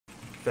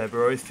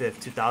February 5th,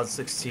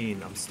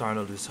 2016, I'm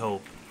starting to lose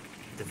hope.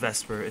 The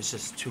Vesper is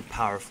just too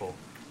powerful.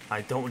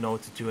 I don't know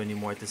what to do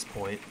anymore at this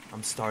point.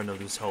 I'm starting to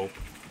lose hope.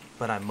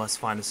 But I must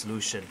find a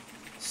solution.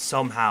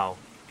 Somehow.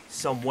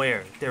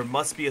 Somewhere. There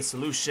must be a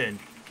solution.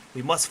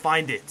 We must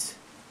find it.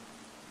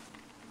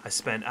 I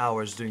spent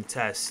hours doing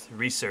tests,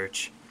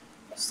 research,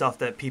 stuff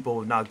that people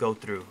would not go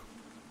through.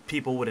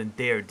 People wouldn't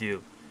dare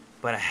do.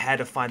 But I had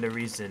to find a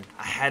reason.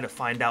 I had to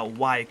find out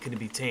why it couldn't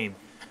be tamed.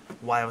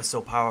 Why it was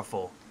so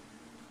powerful.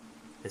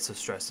 It's so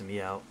stressing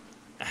me out.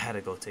 I had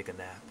to go take a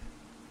nap.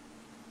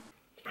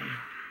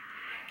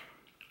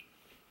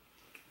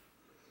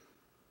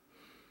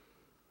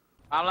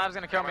 Bottom lab's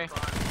gonna kill me.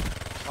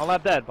 Bottom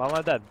lab dead. Bottom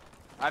lab dead.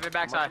 I have your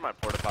backside.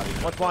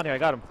 What's one here? I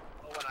got him.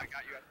 Oh, and I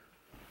got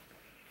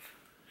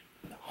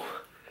you.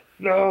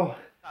 No.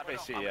 I'm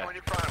going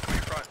in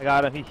front. I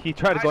got him. He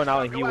tried to go now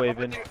and he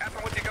waving.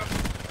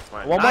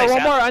 One Nice,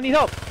 more. I need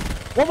help.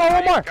 One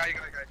more. Got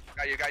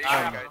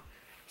you.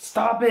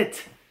 Stop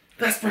it!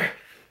 Vesper!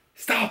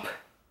 Stop!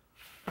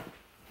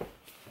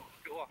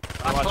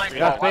 I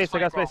got space.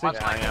 Yeah,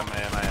 I am.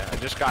 I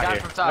just got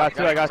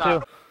here. I got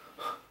two.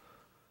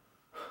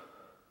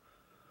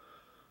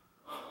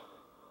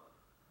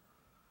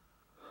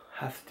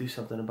 I have to do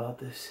something about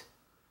this.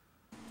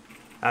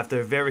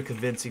 After a very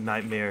convincing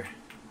nightmare,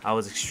 I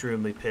was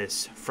extremely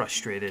pissed,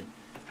 frustrated.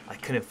 I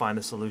couldn't find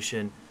a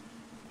solution.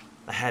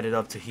 I had it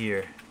up to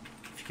here,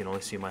 if you can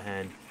only see my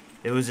hand.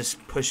 It was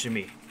just pushing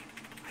me.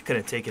 I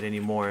couldn't take it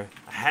anymore.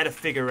 I had to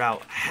figure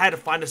out, I had to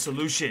find a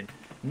solution.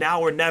 Now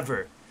or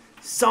never.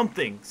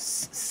 Something,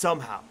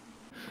 somehow.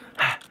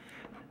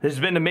 There's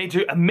been a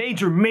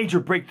major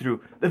breakthrough.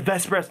 The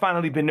Vesper has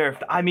finally been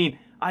nerfed. I mean,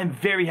 I'm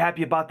very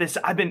happy about this.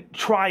 I've been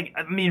trying,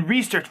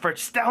 research for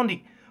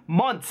astounding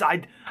months.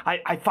 I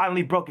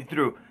finally broke it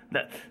through.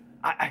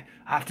 I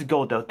have to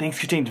go though. Things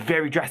could change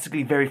very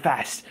drastically, very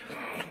fast.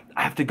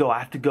 I have to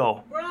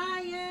go.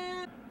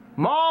 Brian!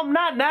 Mom,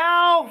 not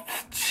now!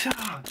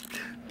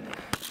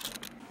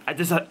 I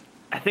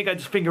think I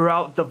just figured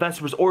out the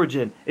Vesper's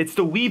origin. It's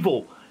the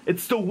Weevil.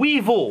 It's the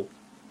Weevil.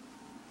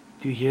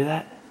 Do you hear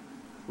that?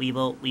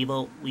 Weevil.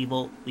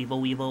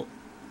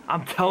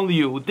 I'm telling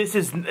you, this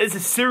is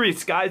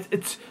serious, guys.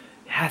 It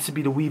has to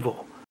be the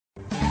Weevil.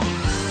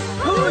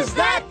 Who's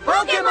that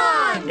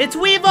Pokemon? It's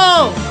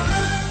Weevil!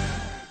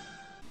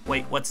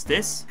 Wait, what's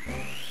this?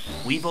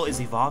 Weevil is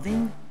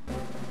evolving?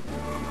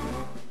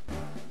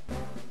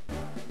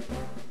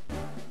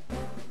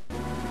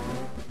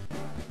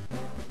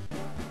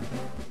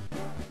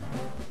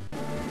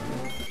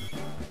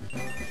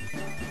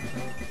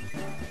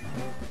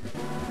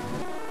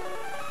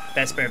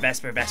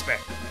 Vesper.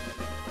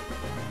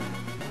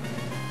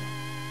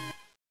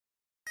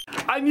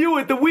 I knew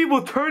it! The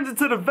Weevil turns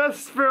into the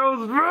Vesper! I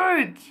was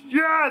right!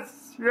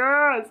 Yes!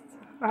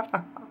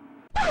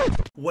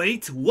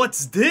 Wait,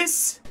 what's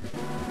this?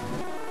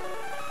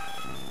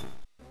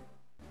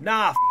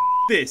 Nah,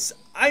 this.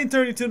 I ain't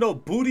turning into no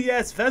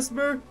booty-ass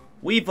Vesper.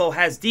 Weevil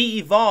has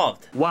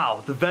de-evolved.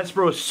 Wow, the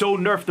Vesper was so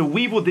nerfed, the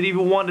Weevil didn't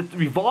even want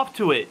to evolve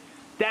to it.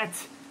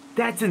 That's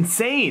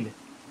insane.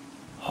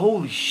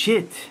 Holy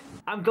shit.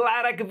 I'm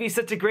glad I could be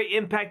such a great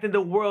impact in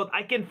the world.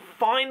 I can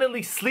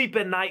finally sleep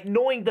at night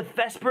knowing the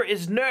Vesper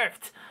is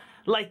nerfed.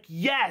 Like,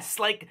 yes,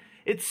 like,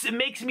 it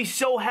makes me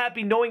so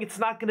happy knowing it's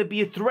not going to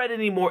be a threat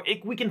anymore.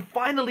 We can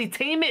finally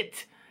tame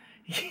it.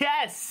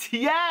 Yes!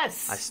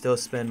 I still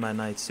spend my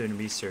nights doing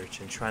research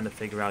and trying to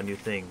figure out new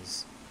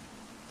things.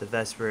 The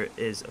Vesper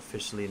is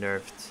officially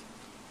nerfed.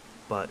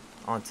 But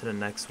on to the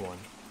next one.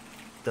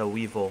 The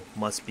Weevil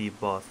must be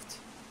buffed.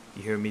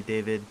 You hear me,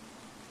 David?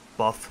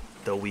 Buff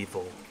the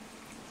Weevil.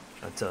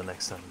 Until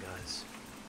next time, guys.